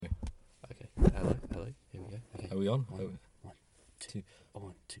Are we on? One, two,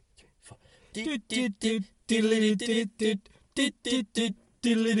 1, 2, 3, 4.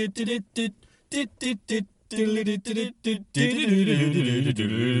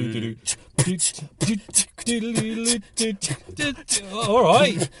 All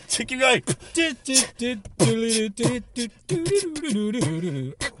right. Keep going.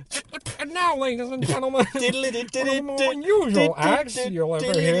 And now, ladies and gentlemen, unusual acts you'll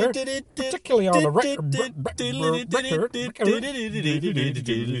ever hear, particularly on the record.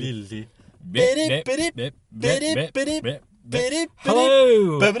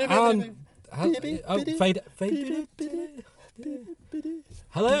 Hello. Fade.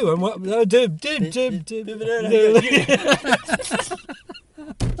 Hello and what?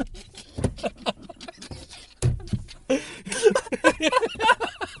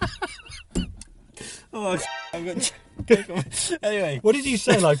 Oh, I'm going to... Anyway. What did you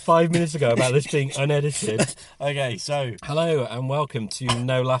say like 5 minutes ago about this being unedited? Okay, so... Hello and welcome to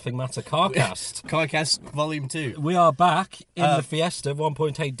No Laughing Matter Carcast. Carcast Volume 2. We are back in the Fiesta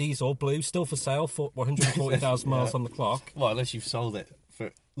 1.8 diesel blue, still for sale, for 140,000 miles on the clock. Well, unless you've sold it.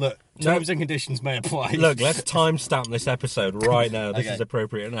 Look, terms and conditions may apply. Look, let's timestamp this episode right now. This Okay. is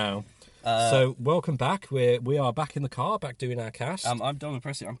appropriate now. So, welcome back. We are back in the car, back doing our cast. I'm Dominic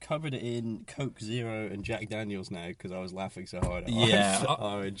Presley. I'm covered in Coke Zero and Jack Daniels now because I was laughing so hard at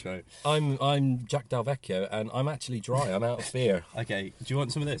our intro. I'm Jack Del Vecchio, and I'm actually dry. I'm out of beer. Okay, do you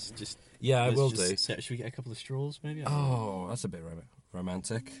want some of this? Yeah, I will do. Should we get a couple of straws, maybe? Oh, that's a bit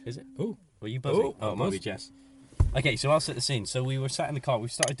romantic. Is it? Oh, were you buzzing? Oh, Oh, it might be Jess. Okay, so I'll set the scene. So we were sat in the car. We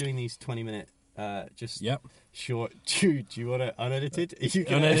started doing these 20-minute, Yep. short. Do you want it unedited? Are you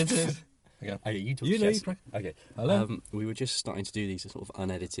gonna... Unedited. Okay. Okay, you talk. You know, Jess. you Okay. Hello. We were just starting to do these sort of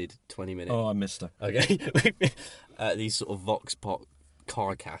unedited 20-minute. Oh, I missed her. Okay. These sort of vox pop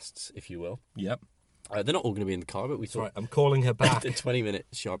car casts, if you will. Yep. They're not all going to be in the car, but we That's thought right. I'm calling her back. the 20-minute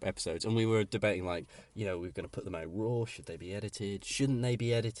sharp episodes, and we were debating, like, we're going to put them out raw. Should they be edited? Shouldn't they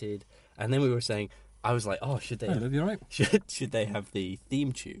be edited? And then we were saying, I was like, should they? Hello, you all right? Should they have the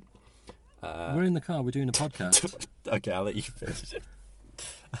theme tune? We're in the car. We're doing a podcast. Okay, I'll let you finish it.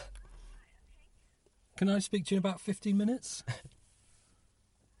 Can I speak to you in about 15 minutes?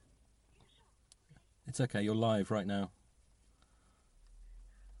 It's okay. You're live right now.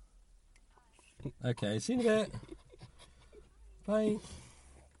 Okay. See you in a bit. Bye.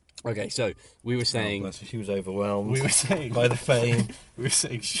 Okay, so we were saying... Oh, bless her, she was overwhelmed. We were saying... by the fame. We were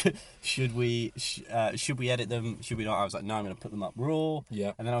saying, should we edit them? Should we not? I was like, no, I'm going to put them up raw.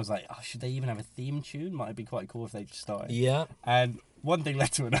 Yeah. And then I was like, should they even have a theme tune? Might be quite cool if they just started. Yeah. And one thing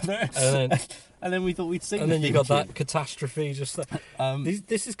led to another. And then we thought we'd sing. And then you got tune. that catastrophe. Just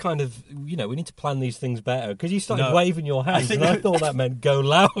this is kind of, we need to plan these things better, because you started waving your hands, and I thought that meant go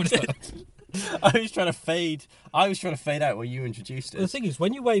louder. I was trying to fade out when you introduced it. The thing is,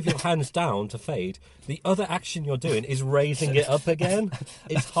 when you wave your hands down to fade, the other action you're doing is raising it up again.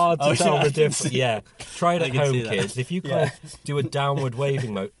 It's hard to tell the difference. Yeah, try it at home, kids. If you kind of do a downward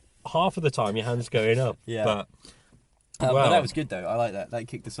waving mode, half of the time your hand's going up. Yeah. But that was good though. I like that. That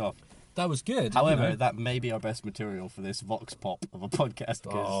kicked us off. That was good. However, that may be our best material for this vox pop of a podcast,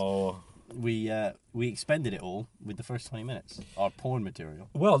 because we expended it all with the first 20 minutes. Our porn material.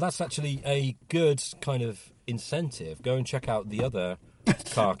 Well, that's actually a good kind of incentive. Go and check out the other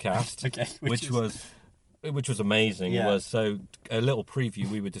Carcast, Okay, which was amazing. Yeah. It was a little preview.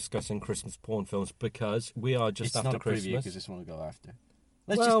 We were discussing Christmas porn films because we are just It's after not a preview Christmas. because this one will go after.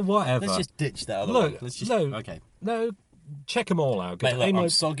 Whatever. Let's just ditch that other Look, one. Okay. No, check them all out. Mate, look, I'm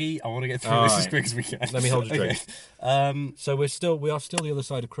soggy. I want to get through this as quick as we can. Let me hold a drink. Okay. So we are still the other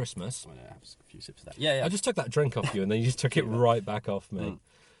side of Christmas. I'm going to have a few sips of that. Yeah. I just took that drink off you, and then you just took it right back off me.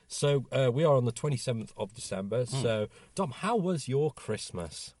 So we are on the 27th of December. So, Dom, how was your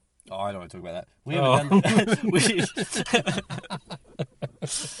Christmas? Oh, I don't want to talk about that. We haven't done...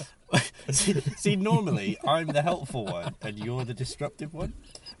 See, normally I'm the helpful one and you're the disruptive one.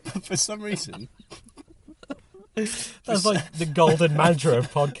 But for some reason... That's like the golden mantra of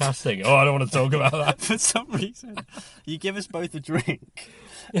podcasting. I don't want to talk about that. For some reason, you give us both a drink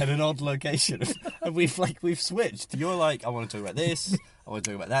and an odd location, and we've switched. You're like, I want to talk about this. I want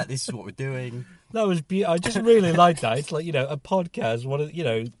to talk about that. This is what we're doing. That was I just really like that. It's like, a podcast.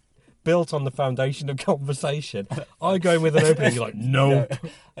 Built on the foundation of conversation. I go in with an opening. You're like, no.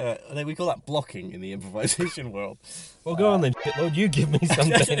 Then we call that blocking in the improvisation world. Well, go on then. Lord, you give me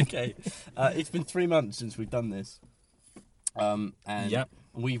something. Okay. It's been 3 months since we've done this, and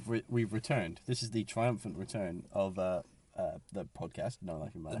we've returned. This is the triumphant return of the podcast. No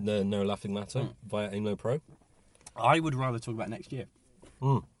Laughing Matter. No Laughing Matter via Aimlo Pro. I would rather talk about next year.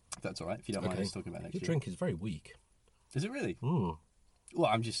 That's all right. If you don't mind us talking about next Your year. drink is very weak. Is it really? Mm.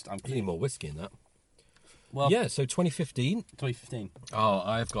 Well, I'm You need more whiskey in that. Well, yeah, so 2015. 2015. Oh,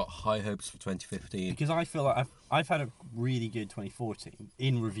 I've got high hopes for 2015. Because I feel like I've had a really good 2014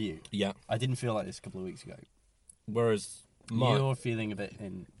 in review. Yeah. I didn't feel like this a couple of weeks ago. Whereas you're feeling a bit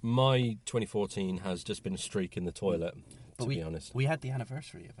in. My 2014 has just been a streak in the toilet, to be honest. We had the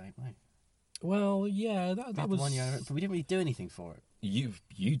anniversary of it, right? Well, yeah, that was 1 year, but we didn't really do anything for it. You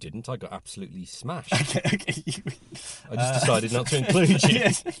didn't. I got absolutely smashed. Okay. I just decided not to include you.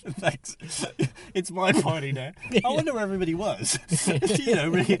 Yes, thanks. It's my party now. I wonder where everybody was.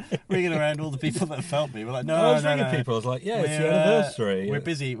 Ringing around all the people that felt me. We're like, no, I was ringing people. I was like, yeah, it's your anniversary. We're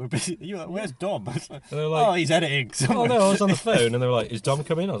busy. You're like, where's Dom? And they were like, oh, he's editing somewhere. Oh no, I was on the phone, and they were like, is Dom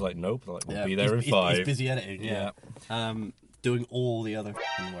coming? I was like, nope. They're like, we'll be there in 5. He's busy editing. Yeah. Doing all the other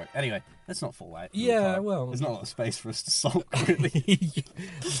work. Anyway, let's not fall out. Yeah, well, there's not a lot of space for us to sulk, really.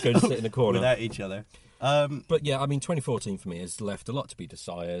 Just go to sit in the corner without each other. But yeah, I mean, 2014 for me has left a lot to be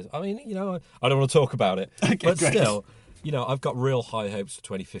desired. I mean, I don't want to talk about it, but great. Still, I've got real high hopes for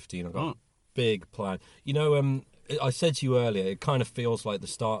 2015. I've got a big plan. I said to you earlier, it kind of feels like the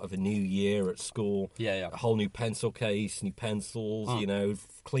start of a new year at school. Yeah. A whole new pencil case, new pencils,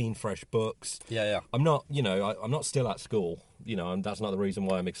 clean, fresh books. Yeah. I'm not, I'm not still at school. And that's not the reason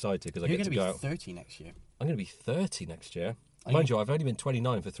why I'm excited, because I get to go. You're going to be 30 next year. I'm going to be 30 next year. Mind you, I've only been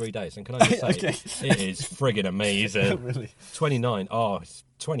 29 for 3 days, and can I just say, it is friggin' amazing. Really? 29,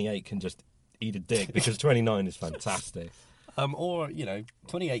 28 can just eat a dick, because 29 is fantastic. Or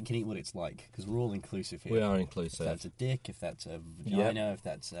 28 can eat what it's like, because we're all inclusive here. We are inclusive. If that's a dick, if that's a vagina, if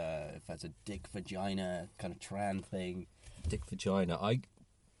that's a dick vagina kind of trans thing. Dick vagina,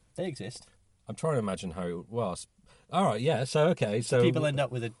 they exist. I'm trying to imagine how it was. All right, yeah. So people end up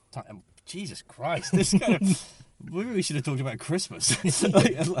with a Jesus Christ, this kind of. Maybe we should have talked about Christmas,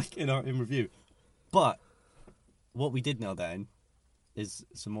 like in review. But what we did nail down is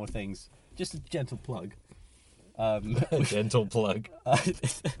some more things. Just a gentle plug. Gentle plug.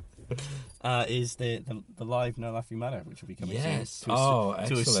 Is the live No Laughing Matter, which will be coming soon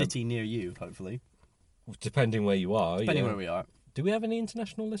to a city near you, hopefully. Depending where you are. Depending where we are. Do we have any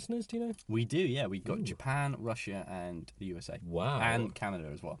international listeners, do you know? We do, yeah. We've got Japan, Russia, and the USA. Wow. And Canada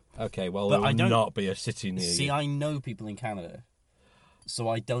as well. Okay, well, there will not be a city near you. See, I know people in Canada, so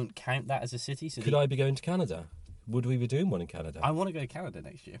I don't count that as a city. So Could I be going to Canada? Would we be doing one in Canada? I want to go to Canada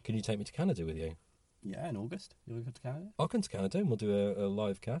next year. Can you take me to Canada with you? Yeah, in August. You want to go to Canada? I'll come to Canada and we'll do a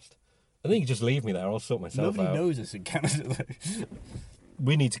live cast. I think you can just leave me there. I'll sort myself out. Nobody knows us in Canada, though.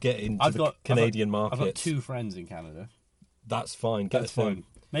 We need to get into the Canadian market. I've got 2 friends in Canada. That's fine. That's fine.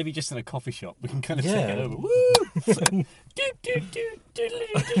 Maybe just in a coffee shop. We can kind of take it over. Woo!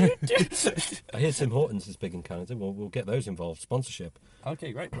 I hear Tim Hortons is big in Canada. We'll get those involved. Sponsorship.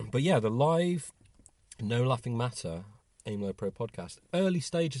 Okay, great. But yeah, the live No Laughing Matter Aimlo Pro podcast. Early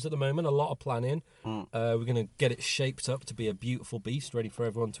stages at the moment. A lot of planning. We're going to get it shaped up to be a beautiful beast, ready for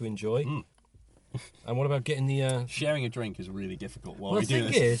everyone to enjoy. And what about getting the... Sharing a drink is really difficult while we do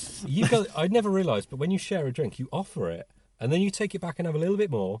this. The thing is, I never realised, but when you share a drink, you offer it, and then you take it back and have a little bit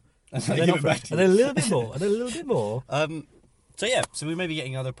more, and then a little bit more, and then a little bit more. So we may be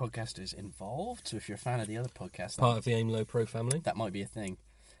getting other podcasters involved. So if you're a fan of the other podcast... Part of the Aimlo Pro family. That might be a thing.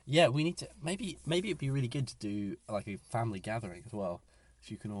 Yeah, we need to... Maybe it'd be really good to do like a family gathering as well. If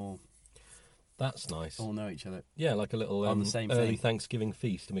you can all... That's nice. All know each other. Yeah, like a little on the same early Thanksgiving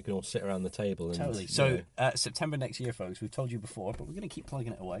feast, and we can all sit around the table. And, totally. So September next year, folks. We've told you before, but we're going to keep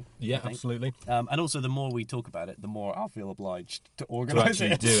plugging it away. Yeah, absolutely. And also, the more we talk about it, the more I'll feel obliged to organise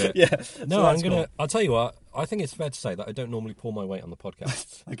to actually do it. Yeah. No, I'm gonna. Cool. I'll tell you what. I think it's fair to say that I don't normally pull my weight on the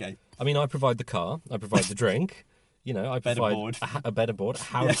podcast. Okay. I mean, I provide the car. I provide the drink. I provide a bed and board, a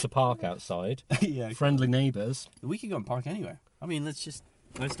house to park outside, friendly neighbours. We could go and park anywhere. I mean, let's just...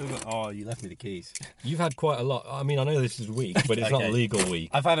 I still got... Oh, you left me the keys. You've had quite a lot. I mean, I know this is weak, but it's not a legal week.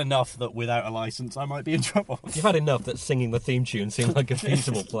 I've had enough that without a licence I might be in trouble. You've had enough that singing the theme tune seemed like a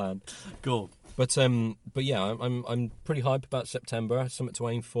feasible plan. Cool. But yeah, I'm pretty hyped about September. Something to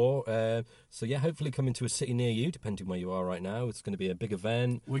aim for. So yeah, hopefully coming to a city near you, depending where you are right now. It's going to be a big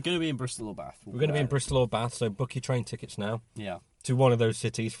event. We're going to be in Bristol or Bath. We're going to be in Bristol or Bath, so book your train tickets now. Yeah. To one of those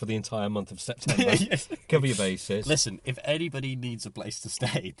cities for the entire month of September. Yes. Cover your bases. Listen, if anybody needs a place to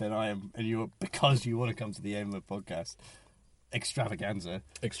stay, then I am, because you want to come to the Aimlo podcast, extravaganza,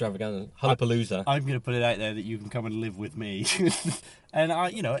 Hullapalooza. I'm going to put it out there that you can come and live with me, and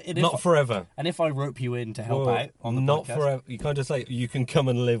not forever. And if I rope you in to help out on the not podcast, forever. You can't just say you can come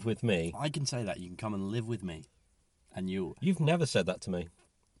and live with me. I can say that you can come and live with me, and You've never said that to me.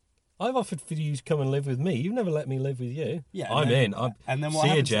 I've offered for you to come and live with me. You've never let me live with you. Yeah, I'm in. And then what See you,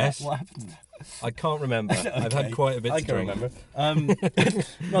 happened? Jess. What happened? I can't remember. I've had quite a bit I to can drink. remember.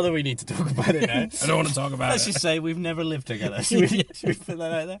 Not that we need to talk about it now. I don't want to talk about Let's it. just say we've never lived together. Should we put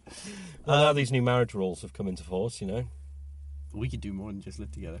that out there? Well, now these new marriage rules have come into force, you know. We could do more than just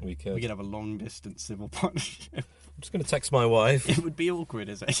live together. We could. We could have a long-distance civil partnership. I'm just going to text my wife. It would be awkward,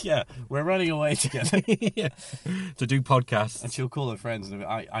 isn't it? Yeah, we're running away together. Yeah. To do podcasts. And she'll call her friends and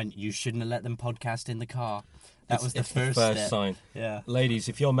be, you shouldn't have let them podcast in the car. That was the It's first first step. sign. Yeah. Ladies,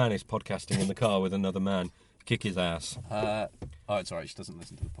 if your man is podcasting in the car with another man, kick his ass. Oh, it's alright. She doesn't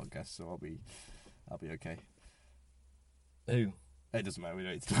listen to the podcast, so I'll be okay. Who? It doesn't matter. We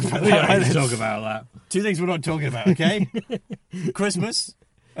don't need to talk about We that. don't need to talk about that. Two things we're not talking about, okay? Christmas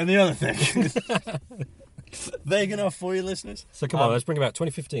and the other thing. Vague enough for you, listeners? So come on, let's bring about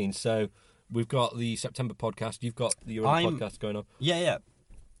 2015. So we've got the September podcast. You've got your own podcast going on. Yeah.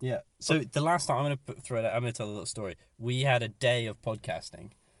 So the last time I'm going to tell a little story. We had a day of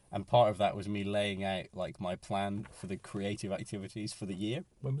podcasting, and part of that was me laying out like my plan for the creative activities for the year.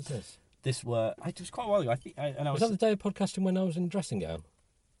 When was this? It was quite a while ago. I think, Was that the day of podcasting when I was in dressing gown?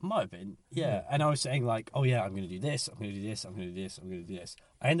 Might have been, yeah. And I was saying like, oh yeah, I'm going to do this, I'm going to do this, I'm going to do this, I'm going to do this.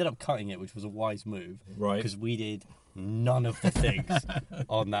 I ended up cutting it, which was a wise move, Right. Because we did none of the things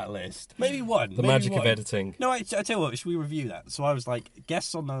on that list. Maybe one. The magic of editing. No, I tell you what, should we review that? So I was like,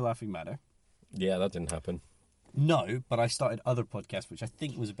 guests on No Laughing Matter. Yeah, that didn't happen. No, but I started other podcasts, which I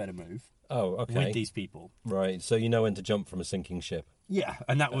think was a better move. Oh, okay. With these people. Right, so you know when to jump from a sinking ship. Yeah,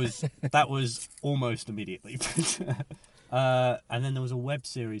 and that was almost immediately. And then there was a web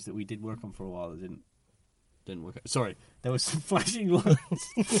series that we did work on for a while that didn't work out. Sorry, there was some flashing lights.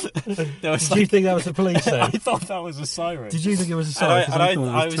 Did you think that was a police I then? thought that was a siren. Did you think it was a siren? 'Cause I thought it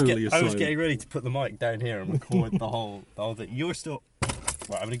was totally a I was siren. getting ready to put the mic down here and record the whole thing. You're still.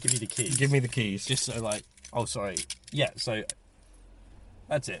 Right, I'm going to give you the keys. Give me the keys. Just so like. Oh, sorry. Yeah. So.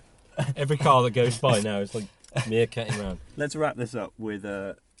 That's it. Every car that goes by now is like meerkatting around. Let's wrap this up with.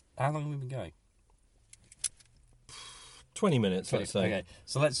 How long have we been going? 20 minutes, let's say. Okay,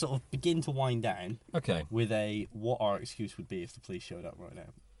 so let's sort of begin to wind down Okay. with what our excuse would be if the police showed up right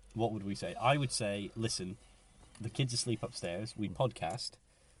now. What would we say? I would say, listen, the kids asleep upstairs, we podcast,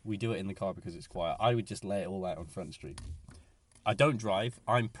 we do it in the car because it's quiet. I would just lay it all out on Front Street. I don't drive,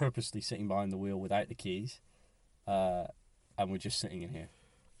 I'm purposely sitting behind the wheel without the keys, and we're just sitting in here.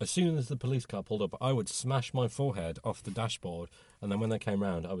 As soon as the police car pulled up, I would smash my forehead off the dashboard, and then when they came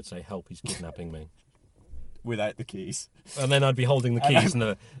round, I would say, help, he's kidnapping me. Without the keys. And then I'd be holding the keys and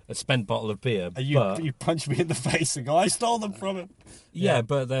a spent bottle of beer. And you punch me in the face and go, I stole them from him. Yeah,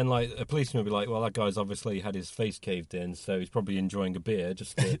 but then like a policeman would be like, well, that guy's obviously had his face caved in, so he's probably enjoying a beer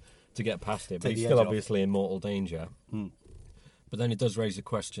just to get past it. But Take he's the still edge off. obviously in mortal danger. Mm. But then it does raise a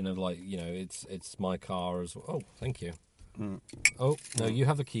question of like, you know, it's my car as well. Oh, thank you. Mm. Oh, no, you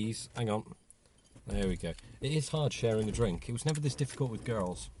have the keys. Hang on. There we go. It is hard sharing a drink. It was never this difficult with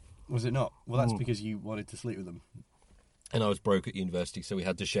girls. Was it not? Well, that's because you wanted to sleep with them. And I was broke at university, so we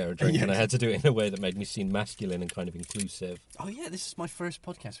had to share a drink, and I had to do it in a way that made me seem masculine and kind of inclusive. Oh, yeah, this is my first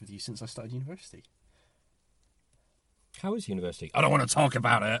podcast with you since I started university. How is university? I don't want to talk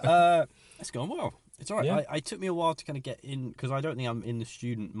about it. It's going well. It's all right. Yeah. It took me a while to kind of get in, because I don't think I'm in the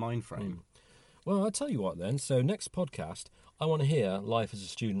student mind frame. Well, I'll tell you what then. So next podcast, I want to hear life as a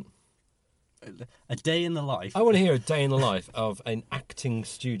student. A day in the life. I want to hear a day in the life of an acting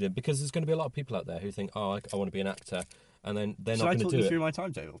student, because there's going to be a lot of people out there who think, oh, I want to be an actor, and then they're Should not I going to talk do you it. through my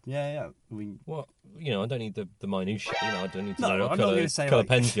timetable? Yeah. Well, you know, I don't need the minutiae. You know, I don't need to No, know what I'm not colour gonna say, colour like-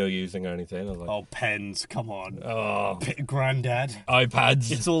 pens you're using or anything. I was like, Oh, pens, come on. oh, Granddad.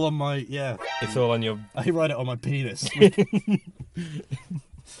 iPads. It's all on my, It's all on your. I write it on my penis.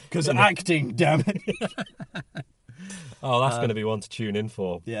 Because acting, damn it. Oh, that's going to be one to tune in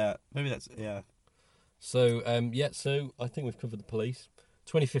for. Yeah, maybe that's, So, so I think we've covered the police.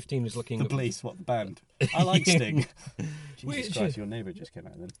 2015 is looking. The Police, what, the band? I like Sting. Wait, Jesus Christ, your neighbour just came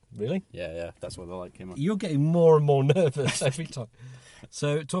out then. Really? Yeah, that's what the light came on. You're getting more and more nervous every time.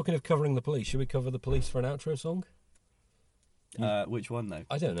 So, talking of covering the police, should we cover the police for an outro song? Which one, though?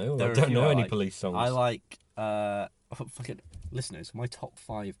 I don't know. There I are a don't few know I any like. police songs. I like, fucking listeners, my top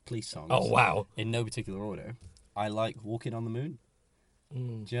 5 police songs. Oh, wow. In no particular order. I like Walking on the Moon. Do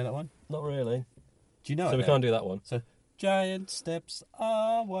you know that one? Not really. Do you know it? So we then? can't do that one. So, giant steps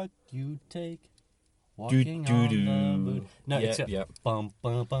are what you take. Walking on the moon. No, Yeah, it's a yeah. bum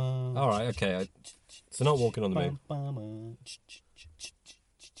bum bum. All right, okay. So not Walking on the Moon. Bum,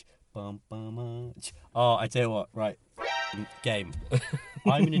 bum, bum, bum. Oh, I tell you what, right. Game.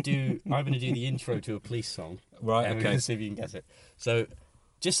 I'm gonna do the intro to a police song. Right, And we're okay. gonna see if you can guess it. So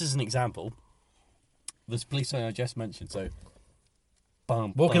just as an example, this police song I just mentioned. So,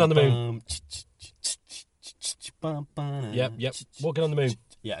 Walking on the Moon. Yep. Walking on the Moon.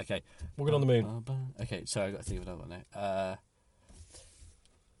 Yeah, okay. Walking on the Moon. Okay, sorry, I've got to think of another one now.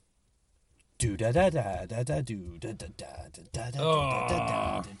 Do da da da da da do da da da da da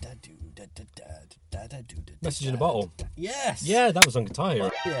da da. Message in a Bottle. Yes. Yeah, that was on Guitar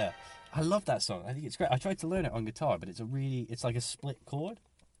Hero. Yeah, I love that song. I think it's great. I tried to learn it on guitar, but it's like a split chord.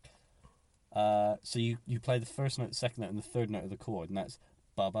 So you play the first note, the second note, and the third note of the chord, and that's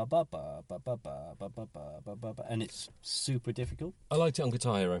ba ba ba ba ba ba ba ba ba ba ba ba, and it's super difficult. I liked it on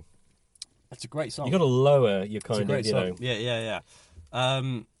Guitar Hero. It's a great song. You got to lower your kind of, you know. Yeah.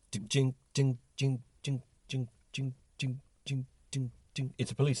 Jing, jing, jing, jing, jing, jing, jing, jing, jing, jing.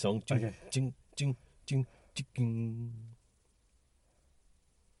 It's a police song. Jing, Okay. jing, jing, jing, jing.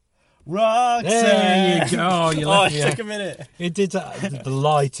 Roxanne. There you go. You left it me took a minute. It did the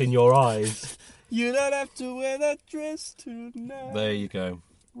light in your eyes. You don't have to wear that dress tonight. There you go.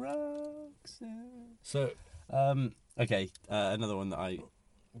 Roxanne. So, Okay, another one that I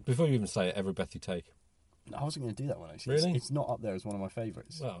before you even say it, Every Breath You Take. wasn't going to do that one, actually. Really? It's not up there as one of my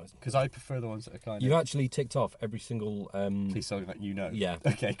favourites. Well, Because I prefer the ones that are kind you've of... actually ticked off every single. Please song that you know. Yeah.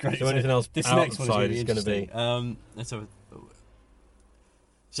 Okay, great. So anything else this next one outside is is going to be. Let's have a...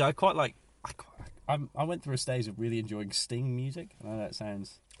 So I quite like... I went through a stage of really enjoying Sting music. I know that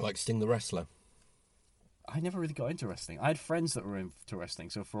sounds... Like Sting the Wrestler. I never really got into wrestling. I had friends that were into wrestling,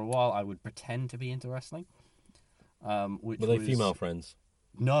 so for a while I would pretend to be into wrestling. Were they female friends?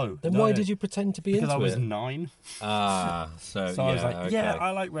 No. Then no, why no. did you pretend to be Because into I was it? 9. So So yeah, I was like, okay. yeah,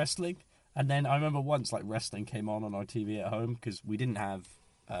 I like wrestling. And then I remember once, like, wrestling came on our TV at home because we didn't have.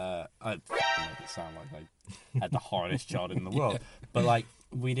 I make it sound like I had the hardest child in the world, but like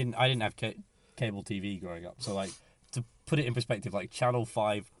I didn't have cable TV growing up. So like to put it in perspective, like Channel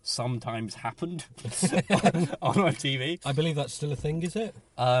 5 sometimes happened on our TV. I believe that's still a thing, is it?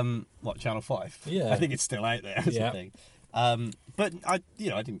 What, Channel 5? Yeah. I think it's still out there as Yeah. a thing. But I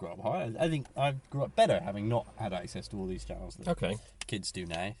didn't grow up hard. I think I grew up better having not had access to all these channels that Okay. kids do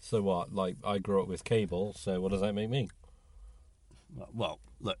now. So what? Like, I grew up with cable, so what does that make me? Well,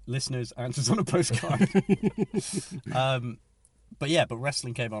 look, listeners, answers on a postcard. But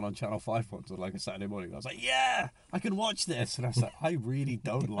wrestling came on Channel 5 once on like a Saturday morning. I was like, yeah, I can watch this. And I was like, I really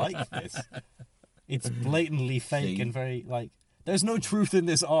don't like this. It's blatantly fake See? and very, like, there's no truth in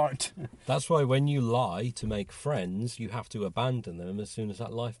this art. That's why when you lie to make friends, you have to abandon them as soon as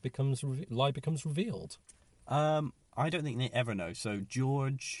that lie becomes revealed. I don't think they ever know. So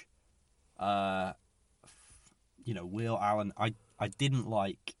George, Will Allen, I didn't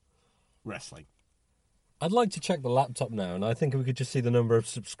like wrestling. I'd like to check the laptop now, and I think we could just see the number of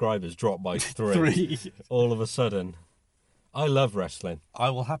subscribers drop by 3 all of a sudden. I love wrestling. I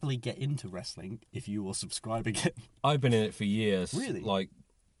will happily get into wrestling if you will subscribe again. I've been in it for years. Really? Like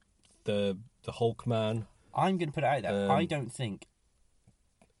the Hulkman. I'm going to put it out there. I don't think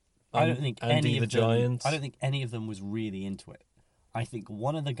Andy any the of them. Giant. I don't think any of them was really into it. I think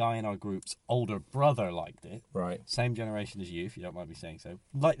one of the guy in our group's older brother liked it. Right. Same generation as you, if you don't mind me saying so.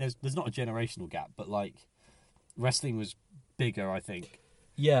 Like, there's not a generational gap, but like, wrestling was bigger, I think.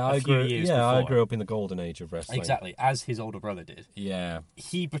 Yeah, I few grew. years Yeah, I before. grew up in the golden age of wrestling. Exactly, as his older brother did. Yeah.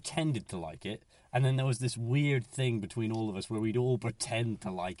 He pretended to like it, and then there was this weird thing between all of us where we'd all pretend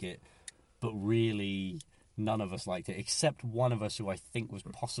to like it, but really none of us liked it, except one of us who I think was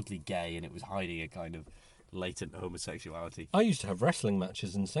possibly gay, and it was hiding a kind of latent homosexuality. I used to have wrestling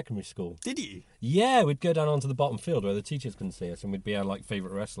matches in secondary school. Did you? Yeah, we'd go down onto the bottom field where the teachers couldn't see us, and we'd be our like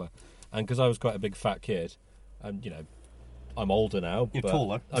favourite wrestler. And because I was quite a big fat kid, and I'm older now. You're but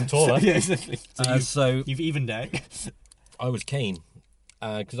taller. I'm taller. Yeah, exactly. So You've evened out. I was Kane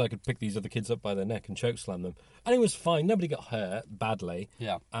because I could pick these other kids up by their neck and choke slam them, and it was fine. Nobody got hurt badly.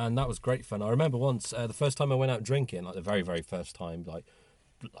 Yeah. And that was great fun. I remember once the first time I went out drinking, like the very very first time, like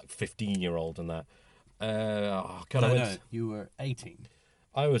 15-year-old and that. No, you were 18.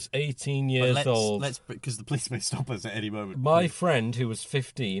 I was 18 years old. Because the police may stop us at any moment. My friend, who was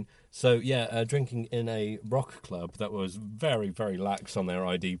 15, drinking in a rock club that was very, very lax on their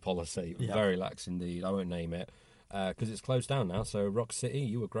ID policy. Yeah. Very lax indeed. I won't name it because it's closed down now. So Rock City,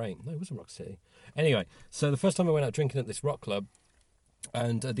 you were great. No, it wasn't Rock City. Anyway, so the first time I went out drinking at this rock club,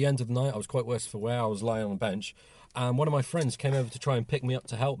 and at the end of the night, I was quite worse for wear. I was lying on a bench, and one of my friends came over to try and pick me up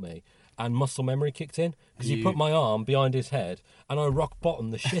to help me. And muscle memory kicked in because he put my arm behind his head and I rock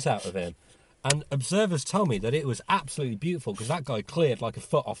bottomed the shit out of him. And observers tell me that it was absolutely beautiful because that guy cleared like a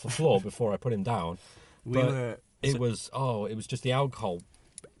foot off the floor before I put him down. It was just the alcohol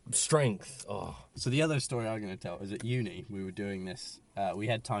strength. Oh, So the other story I'm going to tell is at uni, we were doing this. We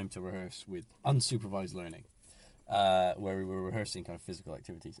had time to rehearse with unsupervised learning, where we were rehearsing kind of physical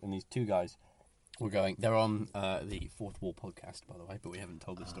activities. And these two guys were going. They're on the Fourth Wall podcast, by the way, but we haven't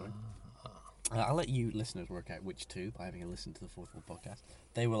told this story. I'll let you listeners work out which two by having a listen to the Fourth Wall podcast.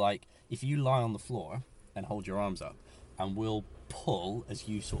 They were like, if you lie on the floor and hold your arms up, and we'll pull as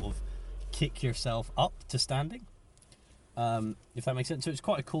you sort of kick yourself up to standing. If that makes sense. So it's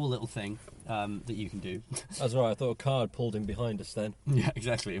quite a cool little thing that you can do. that's right. I thought a car had pulled in behind us then. Yeah,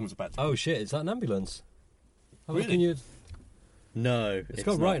 exactly. It was about to. Oh shit! Is that an ambulance? Have a look Really? in your- No, It's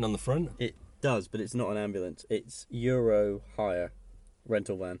got writing on the front. It does, but it's not an ambulance. It's Euro Hire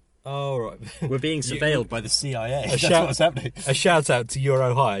rental van. Oh right. We're being surveilled by the CIA. A That's shout- what's happening. A shout out to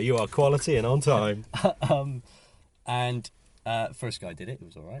Euro Hire. You are quality and on time. And first guy did it. It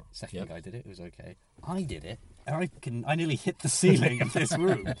was all right. Second Yep. guy did it. It was okay. I did it. And I nearly hit the ceiling of this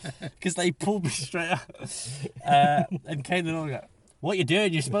room because they pulled me straight up. And came and go, what you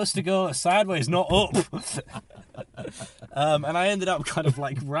doing? You're supposed to go sideways, not up. And I ended up kind of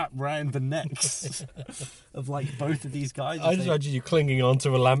like wrapped round the necks of like both of these guys. I just imagine you clinging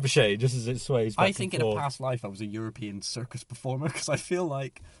onto a lampshade just as it sways back I think and in a forth. past life I was a European circus performer because I feel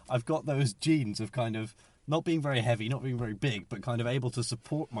like I've got those genes of kind of not being very heavy, not being very big, but kind of able to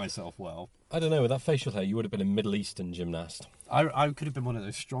support myself well. I don't know, with that facial hair, you would have been a Middle Eastern gymnast. I could have been one of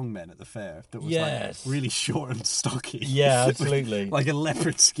those strong men at the fair that was Yes. like really short and stocky. Yeah, absolutely. Like a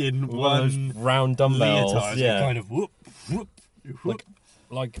leopard skin, One of one those round dumbbells. leotard, Yeah. kind of whoop, whoop, whoop.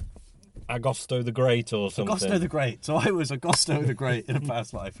 Like Agosto the Great or something. Agosto the Great. So I was Agosto the Great in a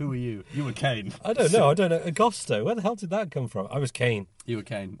past life. Who were you? You were Cain. I don't know. Agosto. Where the hell did that come from? I was Kane. You were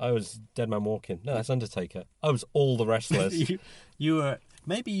Cain. I was Dead Man Walking. No, that's Undertaker. I was all the wrestlers. You were.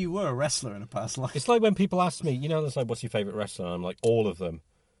 Maybe you were a wrestler in a past life. It's like when people ask me, it's like, what's your favourite wrestler? And I'm like, all of them.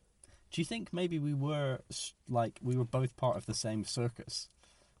 Do you think maybe we were both part of the same circus,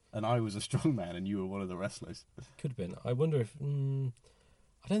 and I was a strongman and you were one of the wrestlers? Could have been. I wonder if...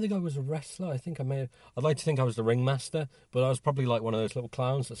 I don't think I was a wrestler. I think I may have... I'd like to think I was the ringmaster, but I was probably like one of those little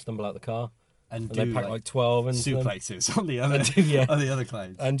clowns that stumble out the car. And they pack like 12 into them. suplexes on the other Yeah. on the other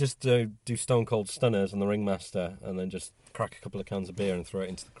clowns. And just do Stone Cold Stunners on the ringmaster, and then just crack a couple of cans of beer and throw it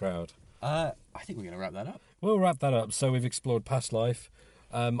into the crowd. I think we're going to wrap that up. We'll wrap that up. So we've explored past life.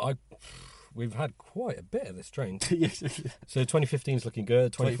 We've had quite a bit of this drink. Yes. So 2015 is looking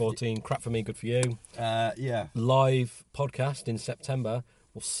good. 2014, crap for me, good for you. Yeah. Live podcast in September.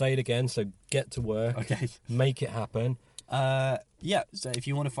 We'll say it again, so get to work. Okay. Make it happen. Yeah. So if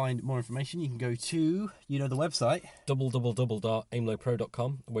you want to find more information, you can go to the website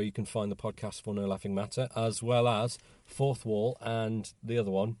www.aimlowpro.com, where you can find the podcast For No Laughing Matter, as well as Fourth Wall and the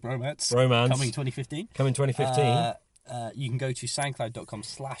other one, Romance Coming 2015. Coming 2015. You can go to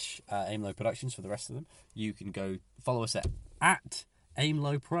soundcloud.com/aimlow productions for the rest of them. You can go follow us at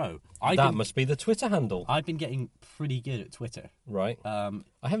aimlowpro. That must be the Twitter handle. I've been getting pretty good at Twitter. Right. I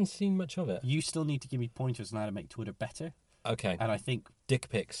haven't seen much of it. You still need to give me pointers on how to make Twitter better. Okay. And I think... Dick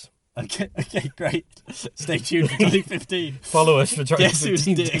pics. Okay, great. Stay tuned for 2015. Follow us for Guess who's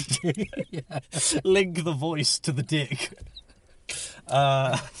 2015. dick? Link the voice to the dick.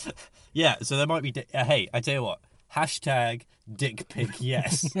 Yeah, so there might be... hey, I tell you what. Hashtag dick pic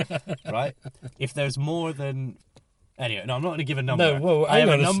yes. Right? If there's more than... Anyway, no, I'm not going to give a number. No, well, I have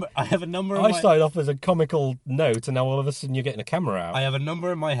hang a on. number. I have a number. I started off as a comical note, and now all of a sudden you're getting a camera out. I have a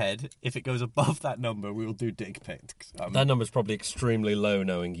number in my head. If it goes above that number, we will do dick pics. That number's probably extremely low,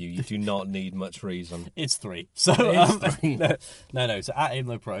 knowing you. You do not need much reason. It's 3. So It's 3. No. So at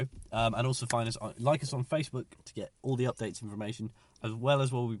aimlowpro, and also find us like us on Facebook to get all the updates, information, as well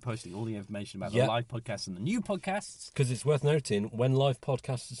as we'll be posting all the information about the live podcasts and the new podcasts. Because it's worth noting, when live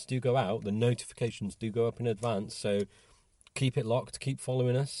podcasts do go out, the notifications do go up in advance. So keep it locked. Keep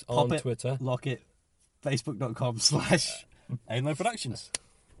following us on Twitter. Lock it. Facebook.com/aimlow productions.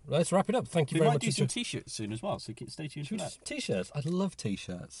 Let's wrap it up. Thank you We very might much. do some t-shirts soon as well, so stay tuned for that. T-shirts. I love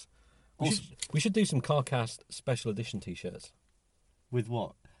T-shirts. Also, We should do some CarCast special edition T-shirts. with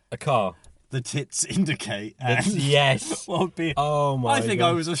what? A car. The tits indicate. And Yes. what would be? Oh my I think God.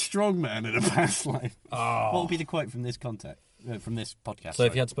 I was a strong man in a past life. Oh. What would be the quote from this from this podcast? So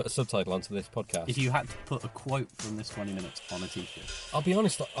if you had to put a subtitle onto this podcast, if you had to put a quote from this 20 minutes on a t-shirt, I'll be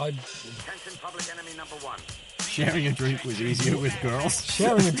honest, Attention, public enemy number 1. sharing a drink was easier with girls.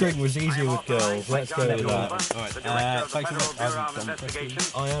 sharing a drink was easier with girls. Let's go with that. All right. The Director of Thanks Federal so much. Bureau of Done the Investigation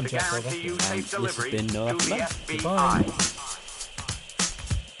questions. I am to Jack guarantee Silvester. you And safe this has delivery been Noah to the Fleming. FBI. Goodbye.